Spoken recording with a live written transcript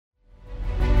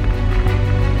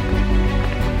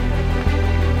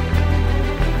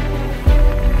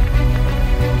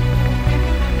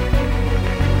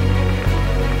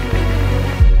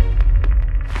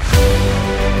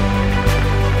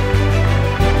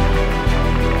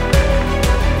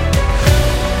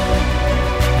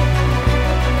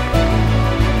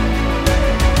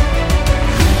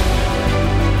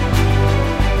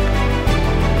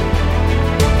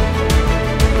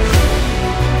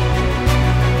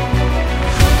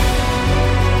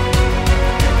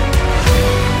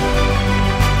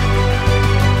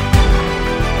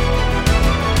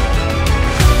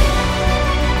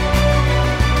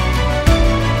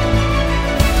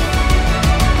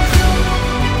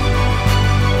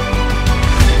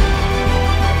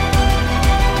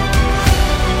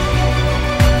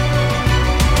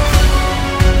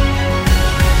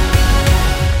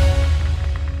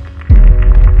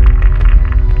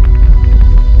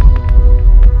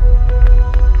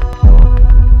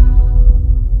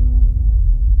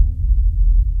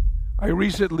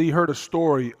recently heard a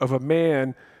story of a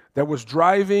man that was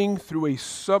driving through a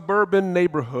suburban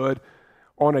neighborhood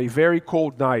on a very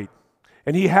cold night.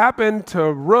 And he happened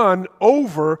to run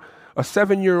over a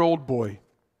 7-year-old boy.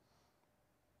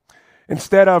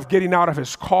 Instead of getting out of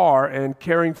his car and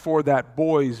caring for that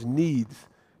boy's needs,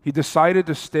 he decided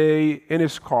to stay in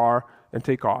his car and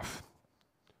take off.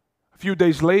 A few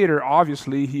days later,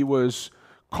 obviously, he was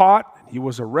caught, he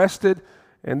was arrested,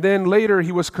 and then later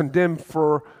he was condemned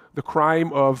for the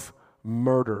crime of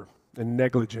murder and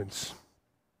negligence.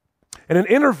 And an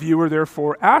interviewer,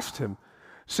 therefore, asked him,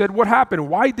 said, "What happened?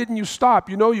 Why didn't you stop?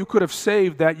 You know you could have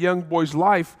saved that young boy's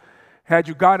life had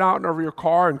you got out of your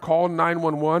car and called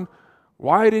 911.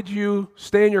 Why did you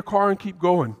stay in your car and keep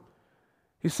going?"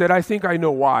 He said, "I think I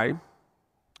know why."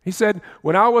 He said,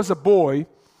 "When I was a boy,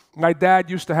 my dad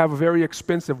used to have a very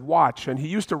expensive watch, and he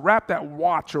used to wrap that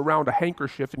watch around a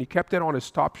handkerchief, and he kept it on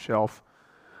his top shelf.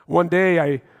 One day,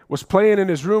 I was playing in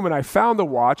his room, and I found the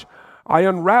watch. I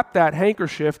unwrapped that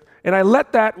handkerchief, and I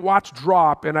let that watch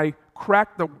drop, and I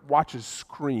cracked the watch's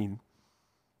screen.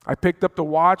 I picked up the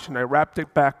watch, and I wrapped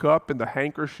it back up in the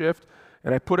handkerchief,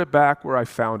 and I put it back where I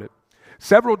found it.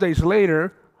 Several days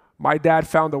later, my dad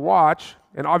found the watch,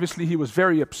 and obviously he was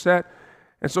very upset,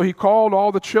 and so he called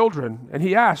all the children, and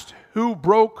he asked, 'Who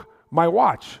broke my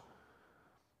watch?'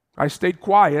 I stayed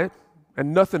quiet,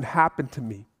 and nothing happened to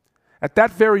me. At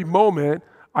that very moment,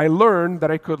 I learned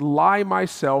that I could lie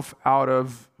myself out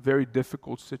of very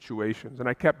difficult situations, and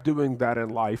I kept doing that in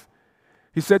life."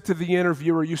 He said to the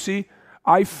interviewer, "You see,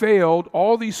 I failed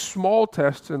all these small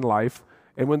tests in life,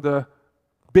 and when the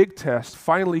big test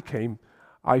finally came,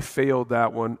 I failed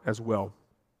that one as well."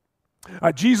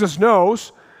 Jesus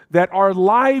knows that our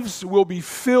lives will be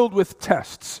filled with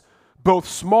tests, both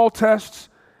small tests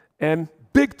and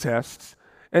big tests.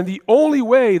 And the only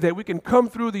way that we can come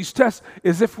through these tests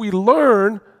is if we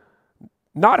learn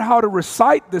not how to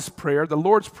recite this prayer, the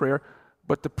Lord's Prayer,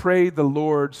 but to pray the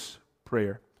Lord's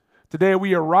Prayer. Today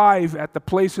we arrive at the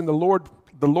place in the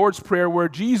Lord's Prayer where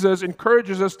Jesus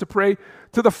encourages us to pray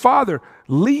to the Father,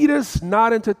 "Lead us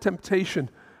not into temptation,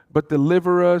 but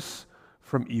deliver us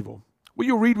from evil." Will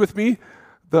you read with me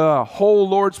the whole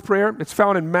Lord's Prayer? It's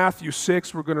found in Matthew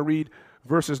 6. We're going to read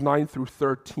verses 9 through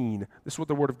 13. This is what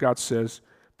the Word of God says.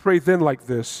 "Pray then like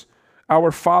this: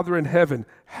 Our Father in heaven,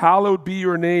 hallowed be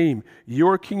your name.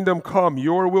 Your kingdom come,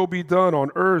 your will be done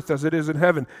on earth as it is in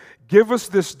heaven. Give us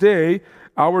this day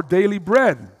our daily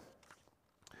bread.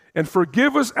 And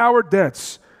forgive us our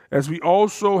debts, as we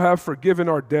also have forgiven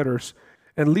our debtors.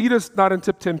 And lead us not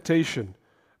into temptation,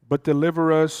 but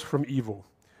deliver us from evil."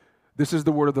 This is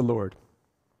the word of the Lord.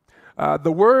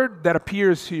 The word that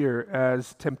appears here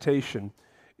as temptation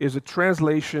is a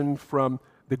translation from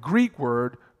the Greek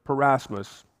word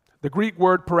parasmos. The Greek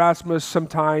word parasmos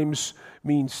sometimes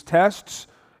means tests,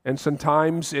 and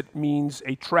sometimes it means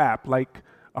a trap, like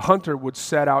a hunter would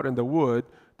set out in the wood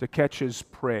to catch his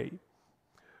prey.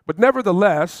 But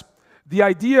nevertheless, the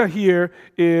idea here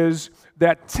is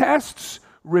that tests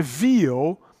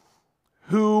reveal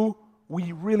who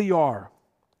we really are.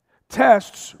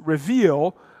 Tests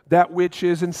reveal that which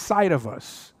is inside of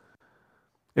us.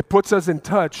 It puts us in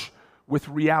touch with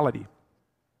reality.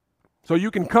 So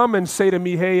you can come and say to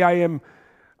me, "Hey, I'm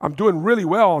doing really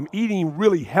well, I'm eating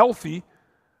really healthy,"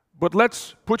 but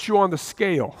let's put you on the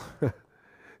scale.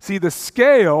 See, the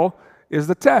scale is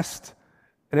the test,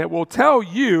 and it will tell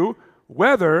you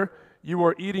whether you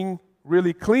are eating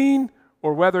really clean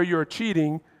or whether you're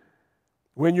cheating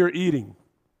when you're eating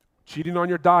on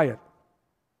your diet.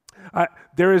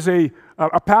 There is a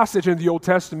passage in the Old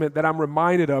Testament that I'm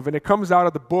reminded of, and it comes out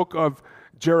of the book of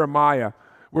Jeremiah,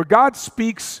 where God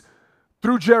speaks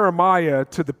through Jeremiah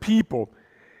to the people.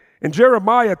 In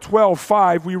Jeremiah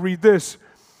 12:5, we read this.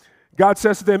 God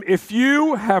says to them, "If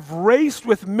you have raced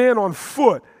with men on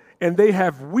foot and they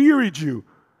have wearied you,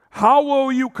 how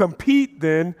will you compete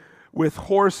then with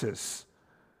horses?"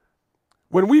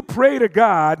 When we pray to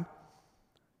God,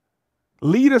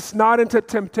 "Lead us not into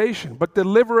temptation, but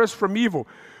deliver us from evil,"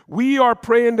 we are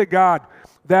praying to God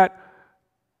that,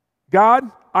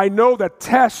 "God, I know that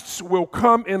tests will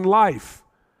come in life.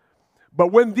 But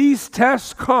when these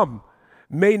tests come,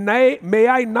 may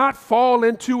I not fall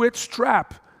into its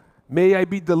trap. May I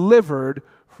be delivered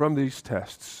from these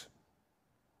tests."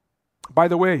 By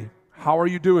the way, how are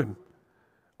you doing?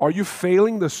 Are you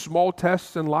failing the small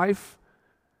tests in life?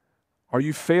 Are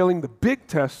you failing the big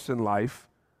tests in life?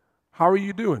 How are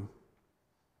you doing?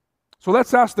 So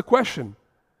let's ask the question,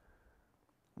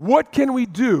 what can we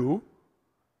do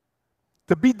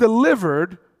to be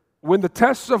delivered when the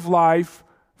tests of life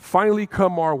finally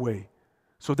come our way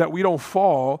so that we don't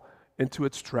fall into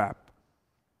its trap?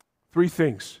 Three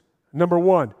things. Number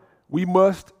one, we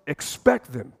must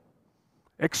expect them.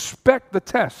 Expect the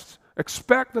tests.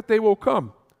 Expect that they will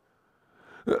come.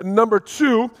 Number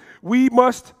two, we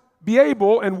must be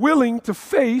able and willing to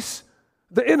face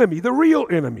the enemy, the real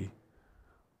enemy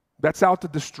that's out to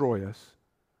destroy us.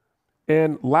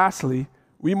 And lastly,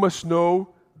 we must know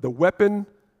the weapon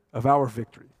of our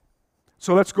victory.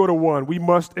 So let's go to one. We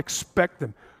must expect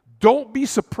them. Don't be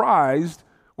surprised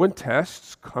when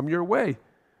tests come your way.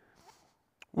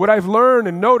 What I've learned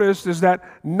and noticed is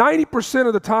that 90%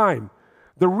 of the time,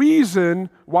 the reason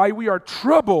why we are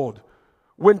troubled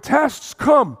when tests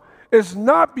come is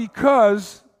not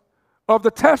because of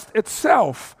the test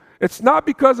itself. It's not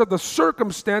because of the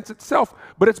circumstance itself,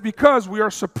 but it's because we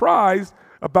are surprised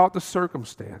about the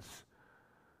circumstance.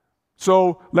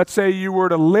 So let's say you were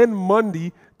to lend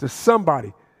money to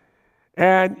somebody,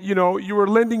 and you were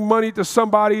lending money to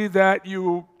somebody that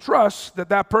you trust that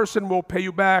that person will pay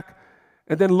you back,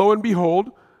 and then lo and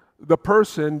behold, the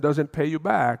person doesn't pay you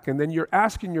back, and then you're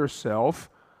asking yourself,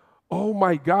 oh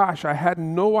my gosh, I had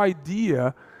no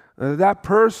idea that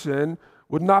person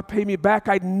would not pay me back.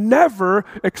 I never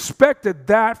expected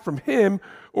that from him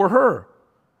or her.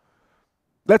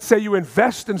 Let's say you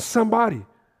invest in somebody,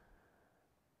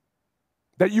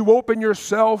 that you open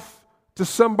yourself to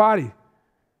somebody.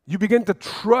 You begin to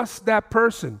trust that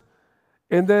person,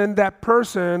 and then that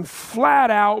person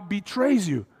flat out betrays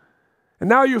you. And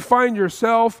now you find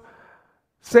yourself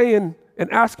saying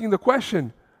and asking the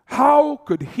question, how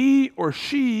could he or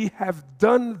she have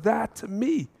done that to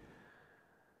me?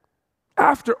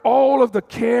 After all of the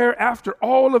care, after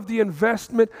all of the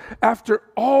investment, after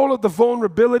all of the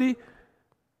vulnerability,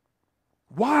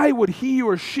 why would he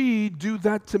or she do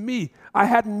that to me? I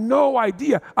had no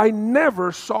idea. I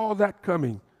never saw that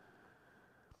coming.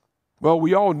 Well,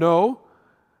 we all know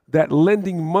that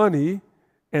lending money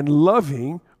and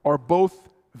loving are both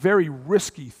very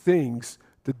risky things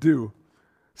to do.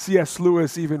 C.S.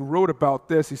 Lewis even wrote about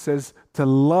this. He says, to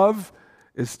love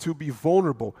is to be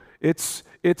vulnerable. It's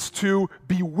to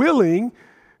be willing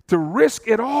to risk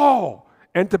it all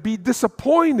and to be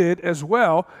disappointed as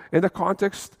well in the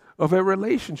context of a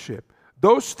relationship.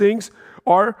 Those things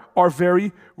are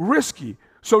very risky.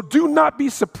 So do not be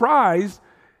surprised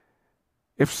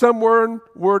if someone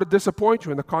were to disappoint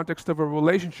you in the context of a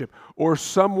relationship, or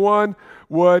someone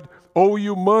would owe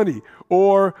you money,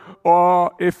 or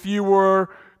if you were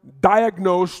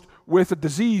diagnosed with a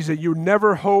disease that you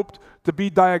never hoped to be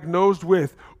diagnosed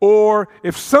with, or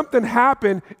if something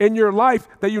happened in your life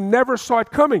that you never saw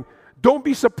it coming. Don't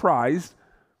be surprised,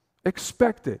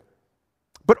 expect it.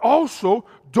 But also,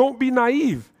 don't be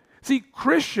naive. See,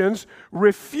 Christians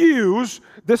refuse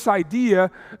this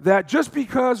idea that just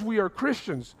because we are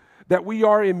Christians, that we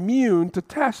are immune to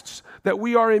tests, that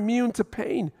we are immune to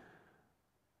pain.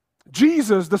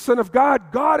 Jesus, the Son of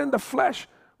God, God in the flesh,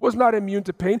 was not immune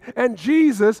to pain, and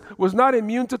Jesus was not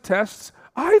immune to tests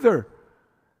either.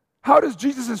 How does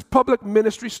Jesus' public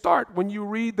ministry start when you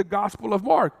read the Gospel of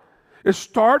Mark? It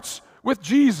starts with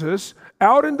Jesus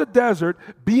out in the desert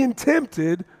being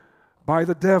tempted by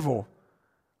the devil,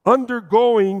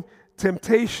 undergoing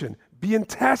temptation, being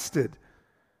tested.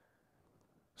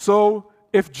 So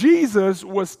if Jesus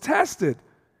was tested,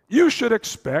 you should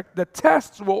expect that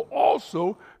tests will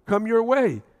also come your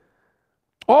way.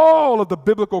 All of the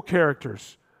biblical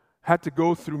characters had to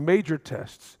go through major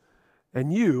tests,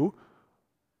 and you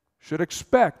should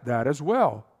expect that as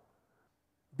well.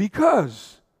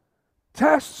 Because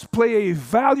tests play a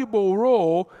valuable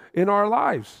role in our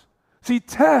lives. See,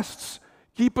 tests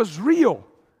keep us real.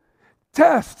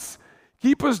 Tests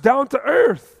keep us down to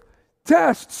earth.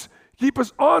 Tests keep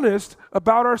us honest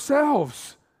about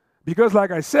ourselves. Because,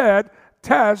 like I said,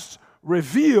 tests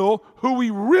reveal who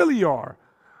we really are.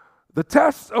 The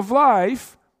tests of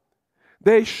life,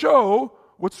 they show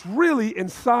what's really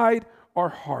inside our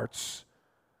hearts.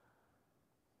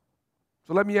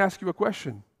 So let me ask you a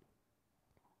question.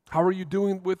 How are you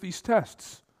doing with these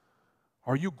tests?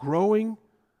 Are you growing?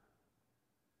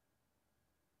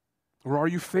 Or are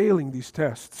you failing these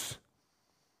tests?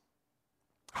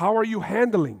 How are you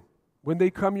handling when they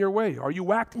come your way? Are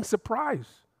you acting surprised?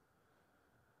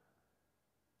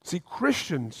 See,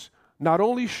 Christians, not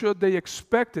only should they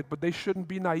expect it, but they shouldn't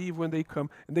be naive when they come,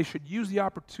 and they should use the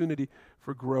opportunity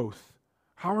for growth.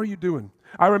 How are you doing?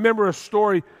 I remember a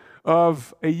story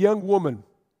of a young woman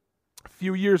a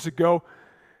few years ago.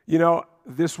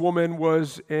 This woman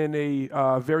was in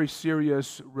a very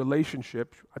serious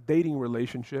relationship, a dating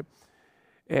relationship,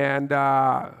 and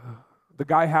the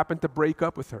guy happened to break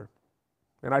up with her.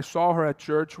 And I saw her at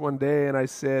church one day, and I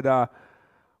said,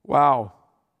 wow,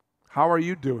 how are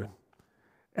you doing?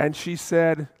 And she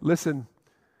said, listen,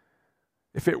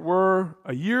 if it were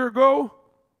a year ago,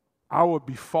 I would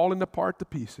be falling apart to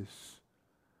pieces.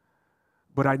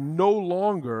 But I no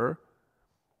longer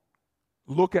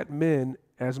look at men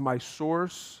as my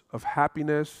source of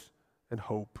happiness and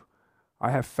hope.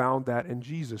 I have found that in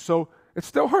Jesus. So it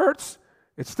still hurts,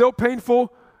 it's still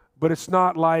painful, but it's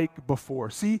not like before.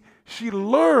 See, she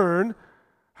learned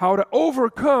how to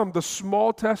overcome the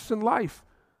small tests in life.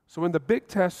 So when the big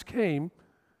tests came,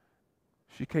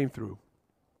 she came through.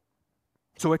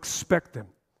 So expect them.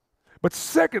 But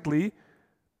secondly,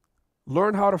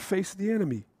 learn how to face the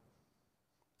enemy.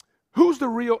 Who's the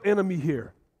real enemy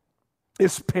here?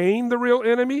 Is pain the real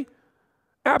enemy?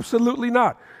 Absolutely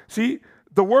not. See,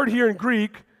 the word here in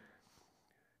Greek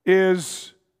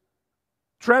is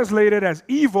translated as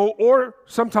evil, or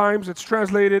sometimes it's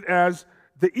translated as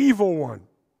the evil one.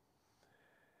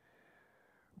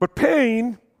 But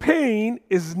pain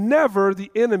is never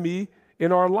the enemy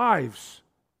in our lives.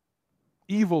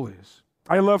 Evil is.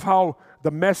 I love how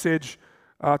the Message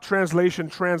translation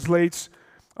translates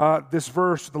this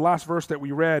verse, the last verse that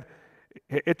we read.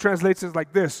 It translates it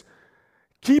like this: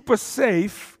 keep us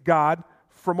safe, God,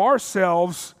 from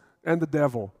ourselves and the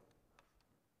devil.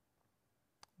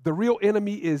 The real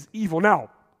enemy is evil. Now,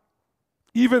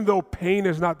 even though pain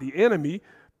is not the enemy,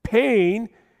 pain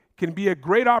can be a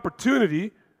great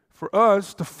opportunity for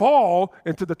us to fall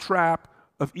into the trap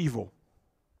of evil.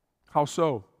 How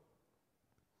so?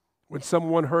 When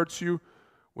someone hurts you,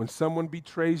 when someone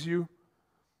betrays you,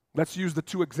 let's use the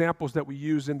two examples that we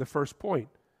use in the first point.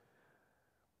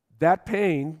 That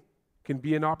pain can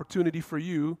be an opportunity for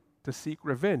you to seek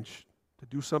revenge, to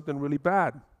do something really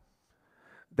bad.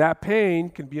 That pain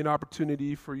can be an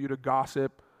opportunity for you to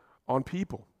gossip on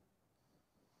people.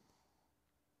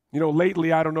 You know,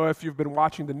 lately, I don't know if you've been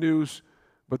watching the news,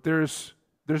 but there's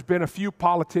been a few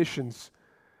politicians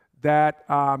that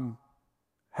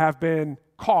have been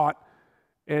caught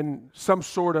in some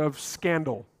sort of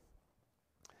scandal.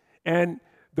 And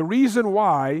the reason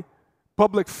why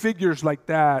public figures like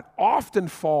that often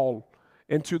fall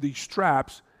into these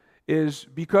traps is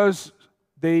because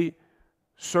they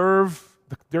serve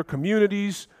their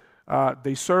communities,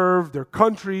 they serve their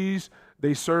countries,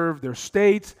 they serve their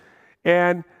states,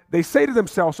 and they say to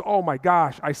themselves, oh my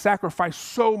gosh, I sacrifice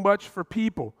so much for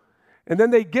people. And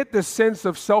then they get this sense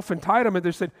of self-entitlement.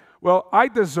 They say, well, I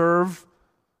deserve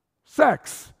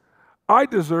sex. I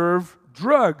deserve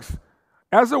drugs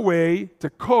as a way to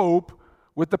cope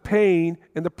with the pain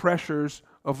and the pressures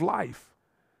of life.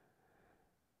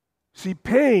 See,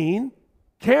 pain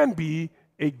can be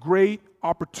a great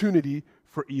opportunity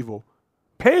for evil.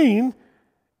 Pain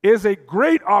is a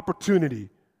great opportunity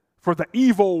for the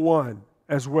evil one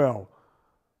as well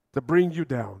to bring you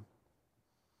down.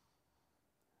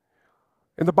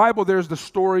 In the Bible, there's the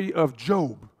story of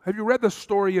Job. Have you read the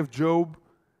story of Job?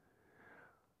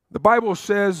 The Bible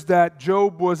says that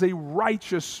Job was a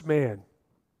righteous man,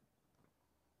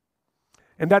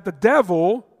 and that the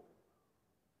devil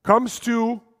comes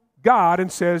to God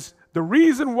and says, the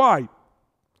reason why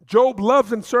Job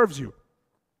loves and serves you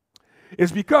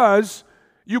is because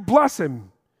you bless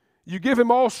him. You give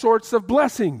him all sorts of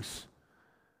blessings.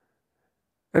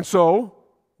 And so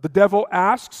the devil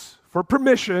asks for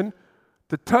permission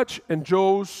to touch in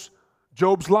Job's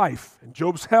life and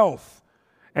Job's health.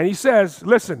 And he says,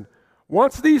 listen,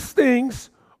 once these things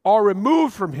are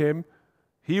removed from him,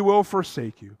 he will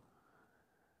forsake you.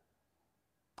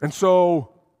 And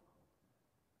so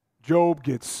Job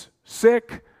gets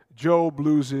sick. Job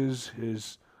loses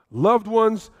his loved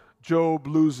ones. Job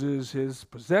loses his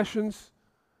possessions.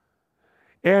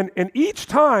 And each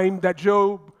time that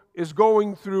Job is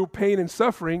going through pain and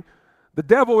suffering, the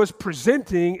devil is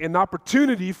presenting an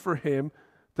opportunity for him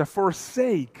to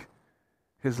forsake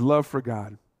his love for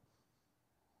God.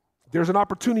 There's an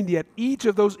opportunity at each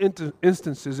of those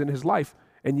instances in his life,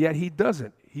 and yet he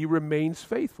doesn't. He remains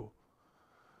faithful.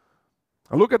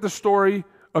 I look at the story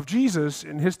of Jesus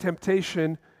and his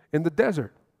temptation in the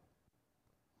desert.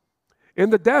 In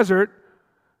the desert,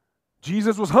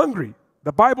 Jesus was hungry.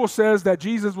 The Bible says that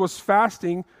Jesus was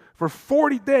fasting for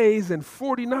 40 days and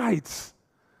 40 nights.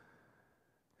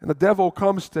 And the devil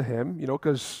comes to him,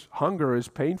 because hunger is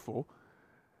painful.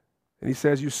 And he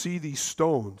says, you see these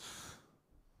stones.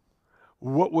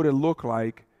 What would it look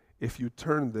like if you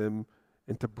turned them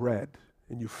into bread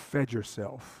and you fed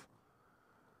yourself?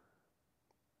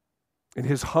 And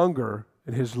his hunger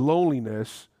and his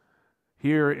loneliness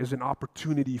here is an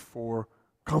opportunity for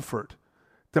comfort,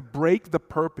 to break the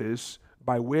purpose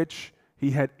by which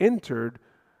he had entered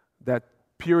that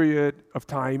period of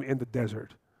time in the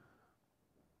desert.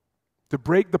 To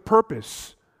break the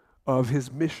purpose of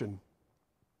his mission.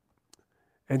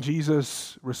 And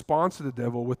Jesus responds to the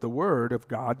devil with the word of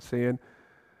God, saying,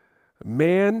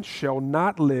 man shall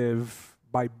not live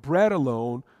by bread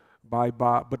alone,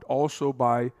 but also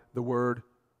by the word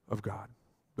of God.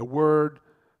 The word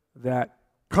that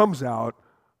comes out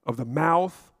of the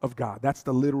mouth of God. That's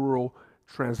the literal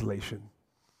translation.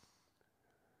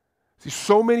 See,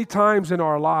 so many times in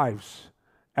our lives,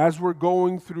 as we're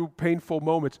going through painful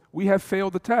moments, we have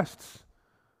failed the tests.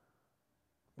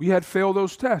 We had failed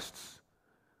those tests.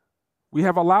 We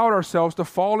have allowed ourselves to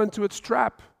fall into its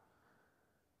trap.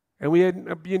 And we end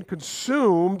up being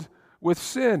consumed with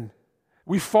sin.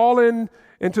 We fall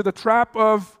into the trap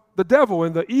of the devil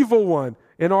and the evil one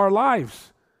in our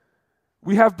lives.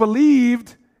 We have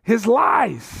believed his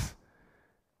lies.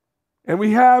 And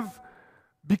we have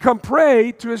become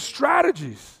prey to his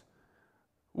strategies.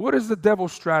 What is the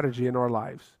devil's strategy in our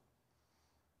lives?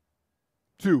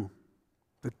 2,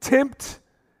 to tempt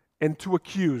and to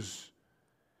accuse.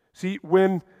 See,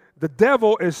 when the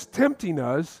devil is tempting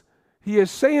us, he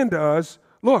is saying to us,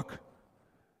 look,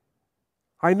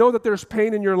 I know that there's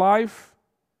pain in your life,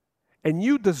 and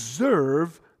you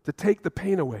deserve to take the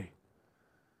pain away.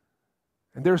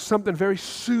 And there's something very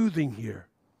soothing here.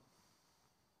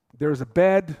 There's a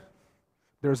bed,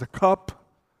 there's a cup,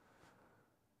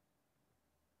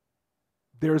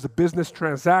 there's a business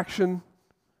transaction.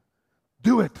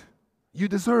 Do it. You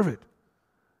deserve it.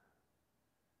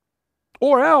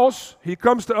 Or else, he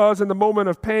comes to us in the moment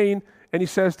of pain and he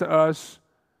says to us,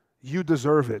 you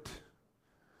deserve it.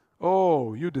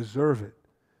 Oh, you deserve it.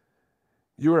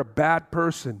 You're a bad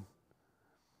person.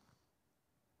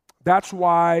 That's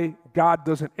why God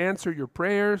doesn't answer your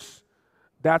prayers.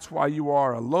 That's why you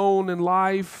are alone in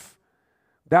life.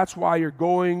 That's why you're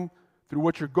going through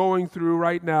what you're going through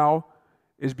right now,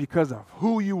 is because of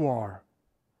who you are.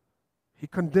 He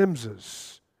condemns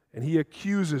us and he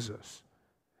accuses us.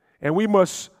 And we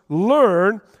must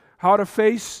learn how to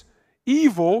face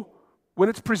evil when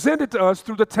it's presented to us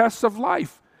through the tests of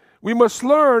life. We must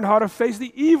learn how to face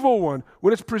the evil one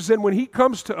when he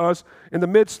comes to us in the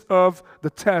midst of the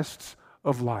tests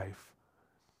of life.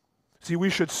 See,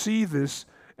 we should see this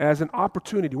as an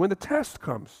opportunity. When the test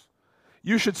comes,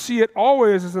 you should see it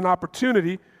always as an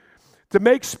opportunity to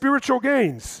make spiritual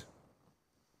gains.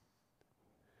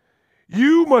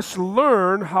 You must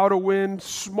learn how to win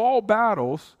small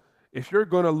battles if you're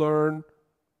going to learn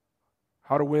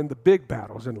how to win the big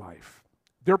battles in life.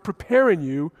 They're preparing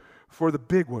you for the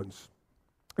big ones.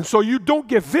 And so you don't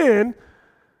give in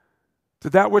to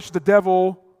that which the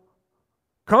devil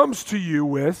comes to you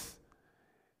with.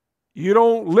 You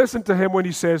don't listen to him when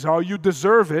he says, oh, you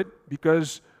deserve it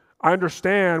because I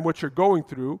understand what you're going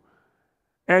through.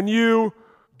 And you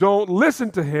don't listen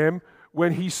to him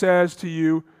when he says to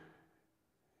you,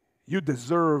 you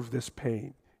deserve this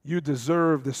pain. You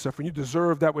deserve this suffering. You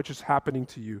deserve that which is happening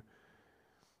to you.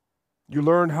 You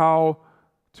learn how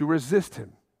to resist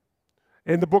him.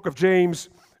 In the book of James,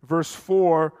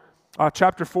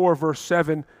 chapter 4, verse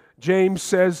 7, James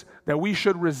says that we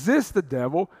should resist the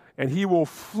devil and he will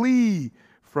flee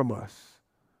from us.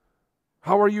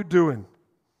 How are you doing?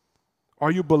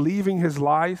 Are you believing his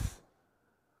lies?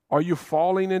 Are you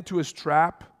falling into his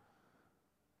trap?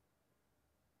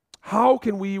 How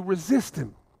can we resist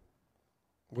him?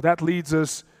 Well, that leads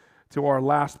us to our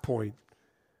last point.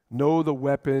 Know the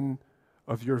weapon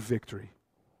of your victory.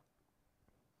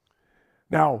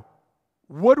 Now,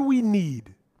 what do we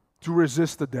need to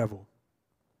resist the devil?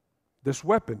 This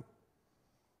weapon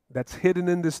that's hidden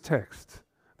in this text,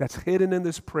 that's hidden in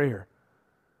this prayer.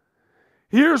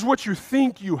 Here's what you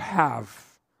think you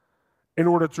have in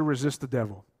order to resist the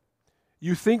devil.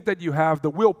 You think that you have the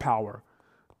willpower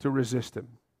to resist him.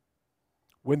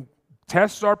 When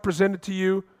tests are presented to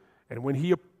you, and when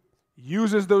he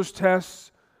uses those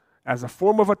tests as a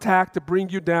form of attack to bring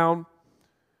you down,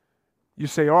 you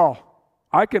say, oh,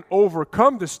 I can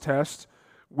overcome this test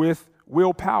with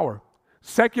willpower.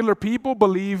 Secular people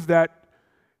believe that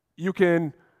you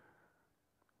can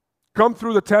come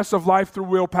through the tests of life through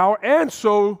willpower, and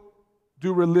so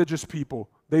do religious people.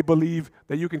 They believe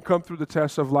that you can come through the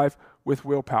tests of life with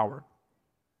willpower.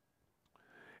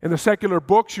 In the secular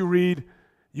books you read,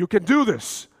 you can do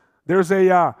this. There's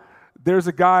a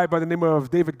guy by the name of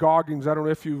David Goggins. I don't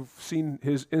know if you've seen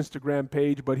his Instagram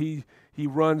page, but he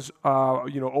runs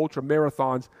ultra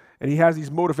marathons, and he has these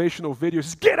motivational videos.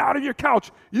 Says, get out of your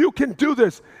couch. You can do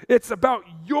this. It's about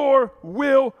your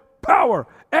willpower.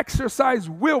 Exercise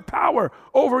willpower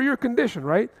over your condition,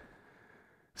 right?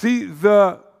 See,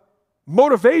 the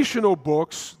motivational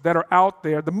books that are out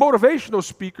there, the motivational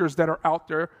speakers that are out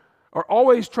there are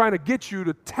always trying to get you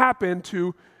to tap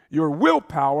into your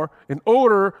willpower in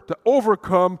order to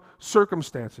overcome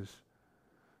circumstances.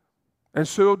 And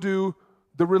so do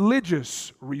the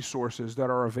religious resources that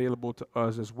are available to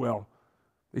us as well.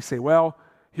 They say, well,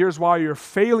 here's why you're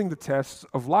failing the tests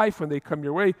of life when they come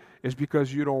your way, is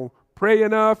because you don't pray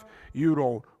enough, you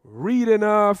don't read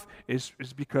enough, it's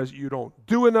because you don't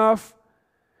do enough.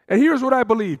 And here's what I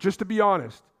believe, just to be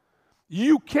honest.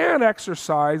 You can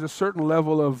exercise a certain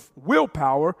level of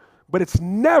willpower, but it's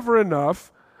never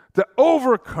enough to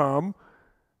overcome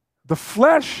the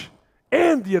flesh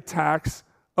and the attacks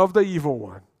of the evil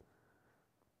one.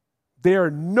 They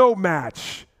are no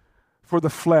match for the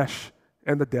flesh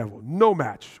and the devil. No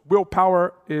match.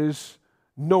 Willpower is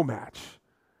no match.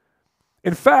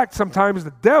 In fact, sometimes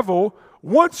the devil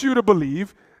wants you to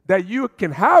believe that you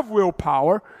can have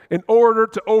willpower in order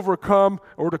to overcome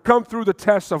or to come through the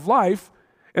tests of life.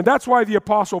 And that's why the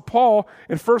Apostle Paul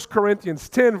in 1 Corinthians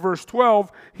 10, verse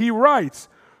 12, he writes,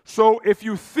 "So if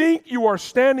you think you are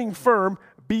standing firm,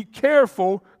 be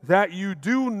careful that you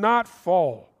do not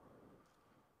fall."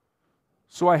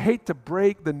 So I hate to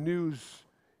break the news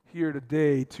here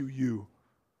today to you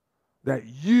that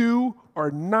you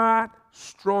are not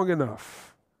strong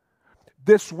enough.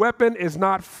 This weapon is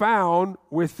not found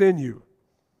within you.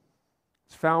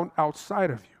 It's found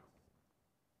outside of you.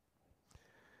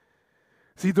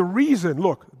 See, the reason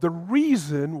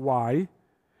why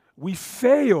we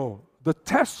fail the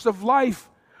tests of life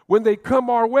when they come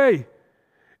our way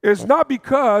is not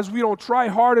because we don't try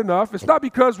hard enough. It's not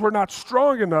because we're not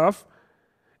strong enough.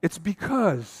 It's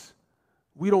because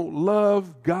we don't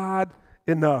love God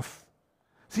enough.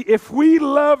 See, if we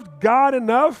loved God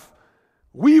enough,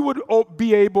 we would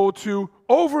be able to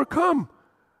overcome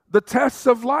the tests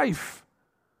of life.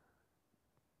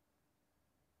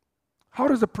 How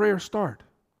does a prayer start?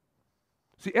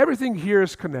 See, everything here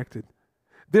is connected.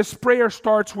 This prayer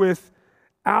starts with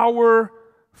our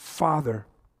Father.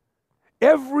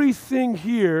 Everything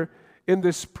here in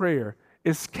this prayer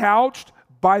is couched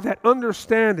by that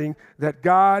understanding that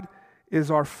God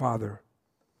is our Father.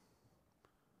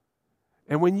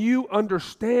 And when you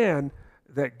understand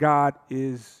that God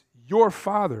is your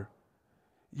Father,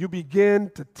 you begin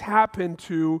to tap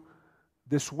into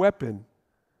this weapon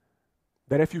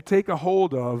that if you take a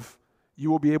hold of,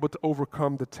 you will be able to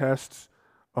overcome the tests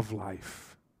of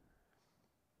life.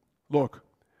 Look,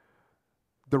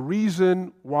 the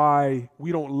reason why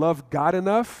we don't love God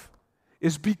enough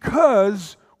is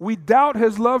because we doubt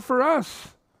His love for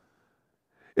us.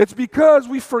 It's because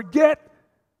we forget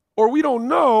or we don't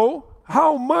know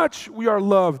how much we are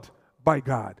loved by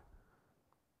God.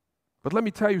 But let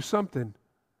me tell you something.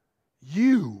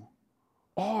 You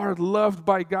are loved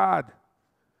by God.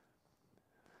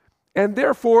 And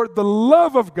therefore, the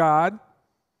love of God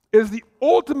is the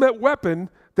ultimate weapon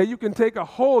that you can take a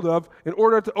hold of in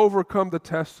order to overcome the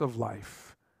tests of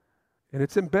life. And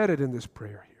it's embedded in this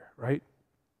prayer here, right?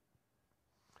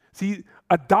 See,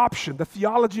 adoption, the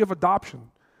theology of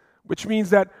adoption, which means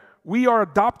that we are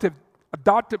adoptive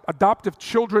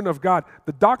children of God.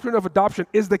 The doctrine of adoption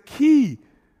is the key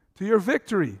to your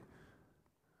victory.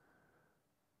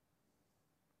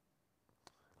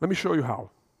 Let me show you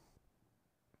how.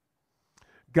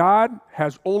 God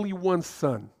has only one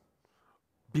Son,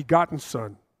 begotten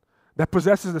Son, that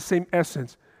possesses the same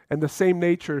essence and the same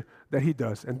nature that He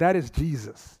does, and that is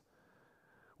Jesus.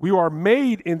 We are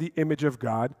made in the image of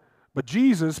God, but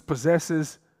Jesus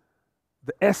possesses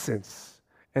the essence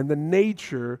and the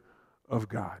nature of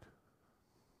God.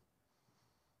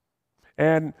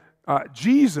 And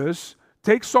Jesus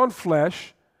takes on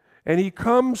flesh, and He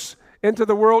comes into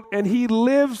the world, and He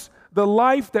lives the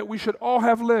life that we should all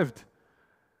have lived,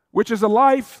 which is a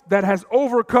life that has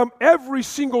overcome every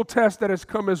single test that has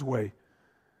come His way.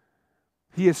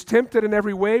 He is tempted in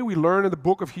every way, we learn in the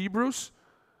book of Hebrews,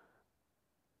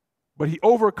 but He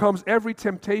overcomes every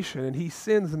temptation, and He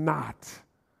sins not.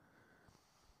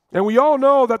 And we all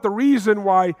know that the reason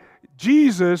why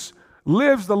Jesus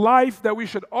lives the life that we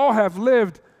should all have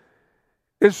lived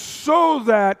is so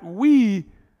that we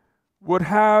would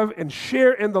have and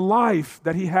share in the life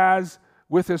that He has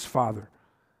with His Father.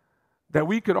 That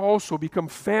we could also become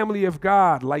family of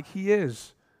God like He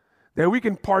is. That we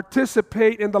can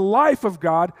participate in the life of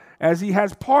God as He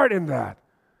has part in that.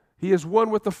 He is one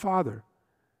with the Father.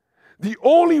 The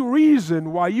only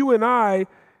reason why you and I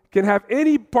can have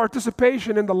any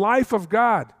participation in the life of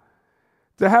God,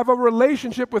 to have a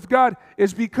relationship with God,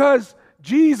 is because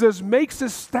Jesus makes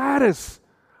His status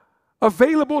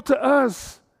available to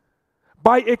us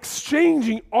by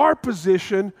exchanging our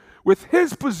position with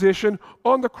His position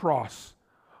on the cross.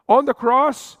 On the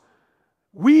cross,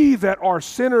 we that are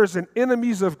sinners and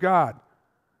enemies of God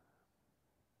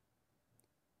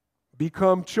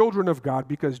become children of God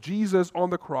because Jesus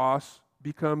on the cross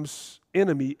becomes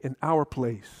enemy in our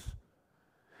place.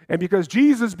 And because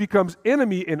Jesus becomes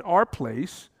enemy in our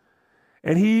place,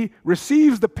 and he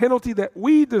receives the penalty that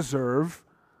we deserve,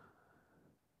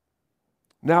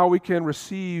 now we can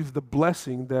receive the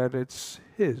blessing that it's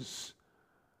his,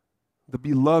 the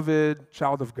beloved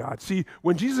child of God. See,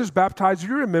 when Jesus is baptized,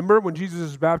 you remember when Jesus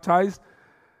is baptized,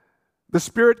 the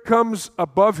Spirit comes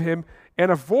above him and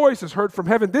a voice is heard from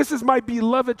heaven. This is my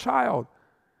beloved child.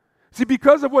 See,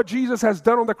 because of what Jesus has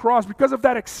done on the cross, because of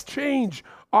that exchange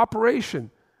operation,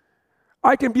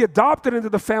 I can be adopted into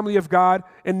the family of God.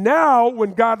 And now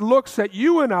when God looks at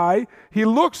you and I, he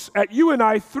looks at you and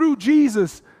I through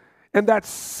Jesus. And that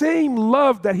same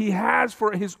love that he has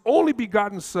for his only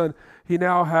begotten Son, he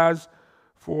now has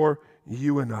for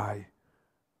you and I.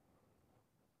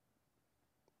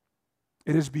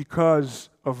 It is because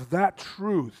of that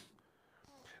truth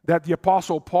that the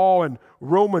Apostle Paul in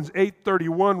Romans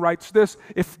 8:31 writes this: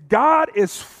 if God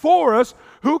is for us,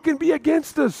 who can be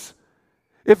against us?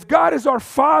 If God is our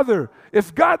Father,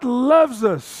 if God loves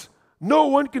us, no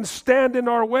one can stand in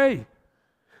our way.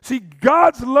 See,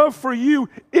 God's love for you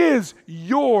is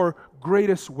your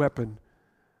greatest weapon.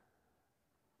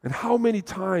 And how many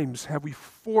times have we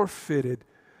forfeited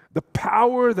the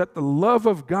power that the love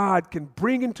of God can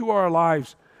bring into our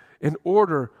lives in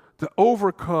order to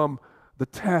overcome the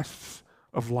tests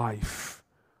of life?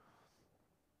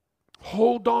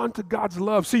 Hold on to God's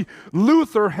love. See,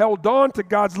 Luther held on to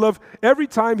God's love every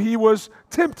time he was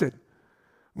tempted.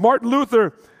 Martin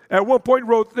Luther at one point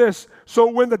wrote this: so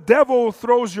when the devil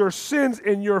throws your sins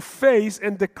in your face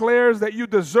and declares that you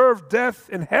deserve death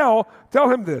in hell, tell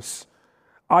him this: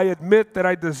 I admit that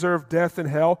I deserve death in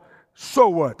hell. So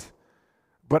what?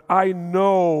 But I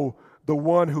know the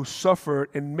one who suffered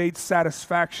and made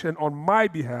satisfaction on my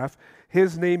behalf.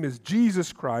 His name is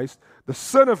Jesus Christ, the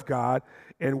Son of God,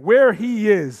 and where he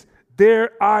is,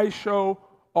 there I shall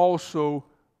also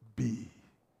be.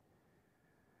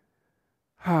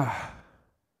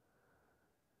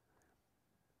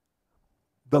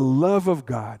 The love of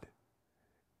God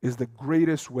is the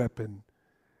greatest weapon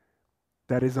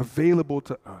that is available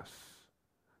to us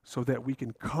so that we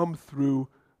can come through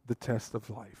the test of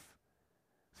life.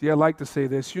 See, I like to say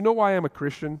this. You know why I'm a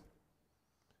Christian?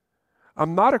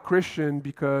 I'm not a Christian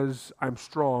because I'm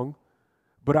strong,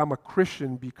 but I'm a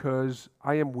Christian because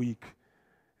I am weak,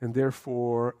 and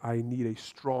therefore I need a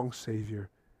strong Savior.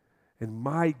 And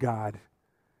my God,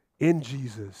 in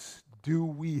Jesus, do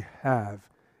we have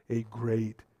a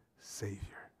great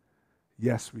Savior?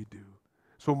 Yes, we do.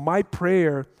 So my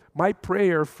prayer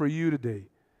for you today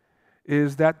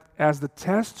is that as the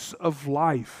tests of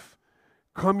life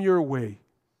come your way,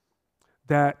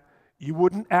 that you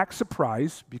wouldn't act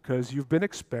surprised because you've been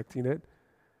expecting it,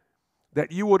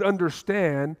 that you would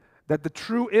understand that the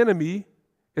true enemy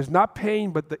is not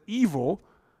pain but the evil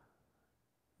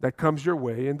that comes your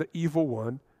way and the evil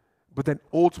one, but then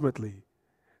ultimately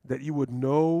that you would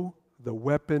know the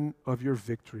weapon of your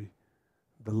victory,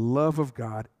 the love of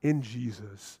God in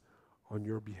Jesus on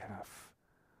your behalf.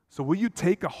 So will you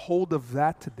take a hold of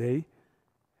that today?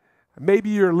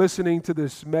 Maybe you're listening to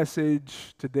this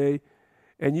message today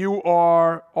and you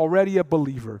are already a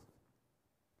believer.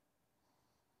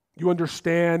 You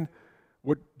understand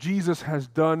what Jesus has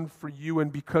done for you,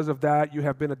 and because of that, you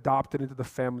have been adopted into the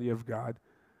family of God.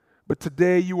 But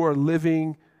today you are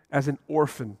living as an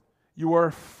orphan. You are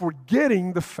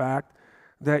forgetting the fact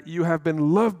that you have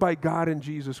been loved by God in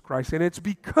Jesus Christ. And it's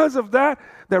because of that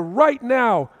that right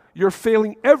now you're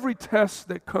failing every test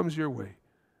that comes your way.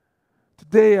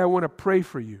 Today I want to pray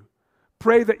for you.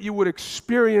 Pray that you would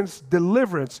experience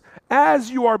deliverance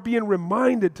as you are being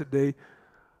reminded today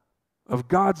of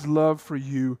God's love for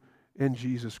you in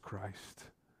Jesus Christ.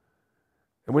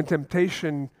 And when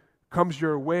temptation comes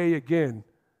your way again,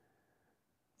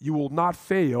 you will not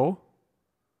fail,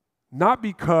 not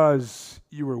because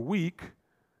you are weak,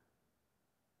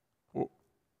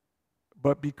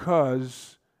 but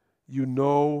because you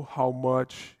know how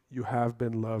much you have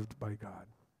been loved by God.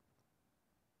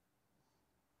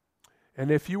 And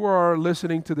if you are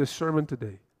listening to this sermon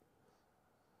today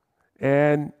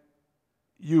and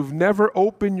you've never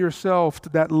opened yourself to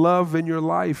that love in your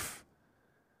life,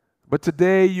 but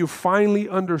today you finally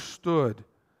understood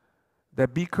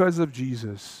that because of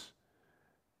Jesus,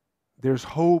 there's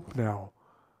hope now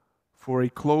for a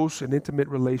close and intimate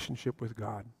relationship with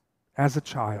God as a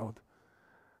child,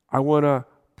 I want to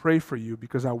pray for you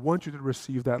because I want you to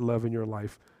receive that love in your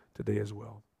life today as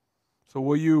well. So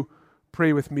will you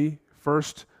pray with me?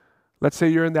 First, let's say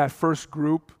you're in that first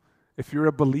group. If you're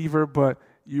a believer but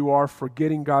you are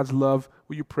forgetting God's love,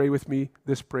 will you pray with me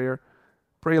this prayer?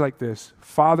 Pray like this: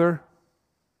 Father,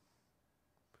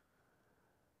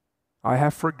 I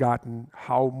have forgotten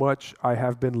how much I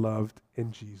have been loved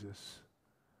in Jesus.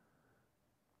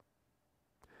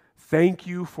 Thank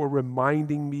you for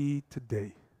reminding me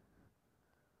today.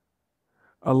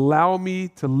 Allow me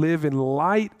to live in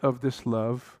light of this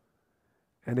love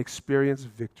and experience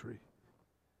victory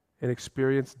and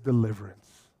experience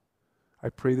deliverance. I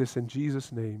pray this in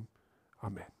Jesus' name.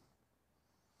 Amen.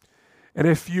 And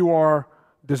if you are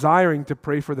desiring to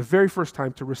pray for the very first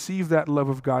time to receive that love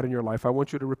of God in your life, I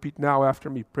want you to repeat now after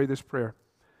me. Pray this prayer.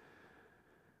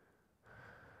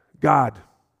 God,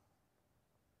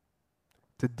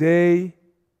 today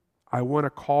I want to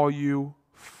call you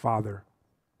Father.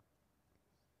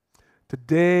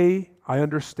 Today I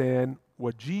understand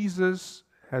what Jesus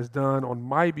has done on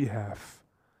my behalf.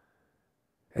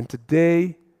 And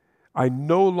today I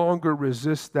no longer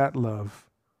resist that love,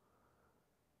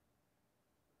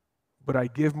 but I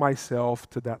give myself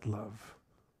to that love.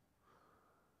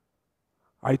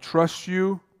 I trust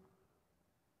you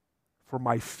for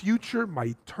my future, my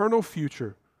eternal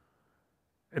future,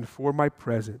 and for my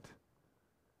present,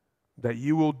 that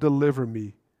you will deliver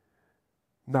me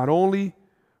not only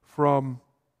from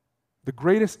the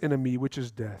greatest enemy, which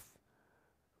is death,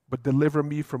 but deliver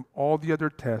me from all the other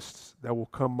tests that will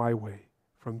come my way.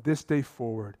 From this day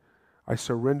forward, I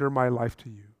surrender my life to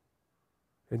you.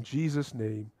 In Jesus'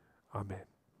 name, amen.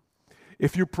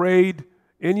 If you prayed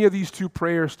any of these two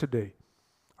prayers today,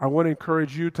 I want to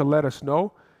encourage you to let us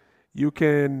know. You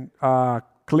can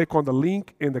click on the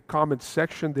link in the comments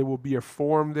section. There will be a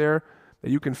form there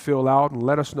that you can fill out and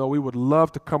let us know. We would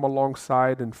love to come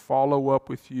alongside and follow up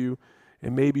with you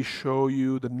and maybe show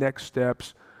you the next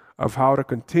steps of how to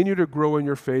continue to grow in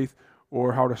your faith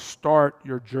or how to start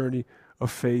your journey of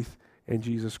faith in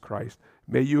Jesus Christ.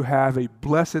 May you have a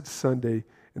blessed Sunday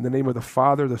in the name of the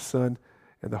Father, the Son,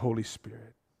 and the Holy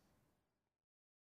Spirit.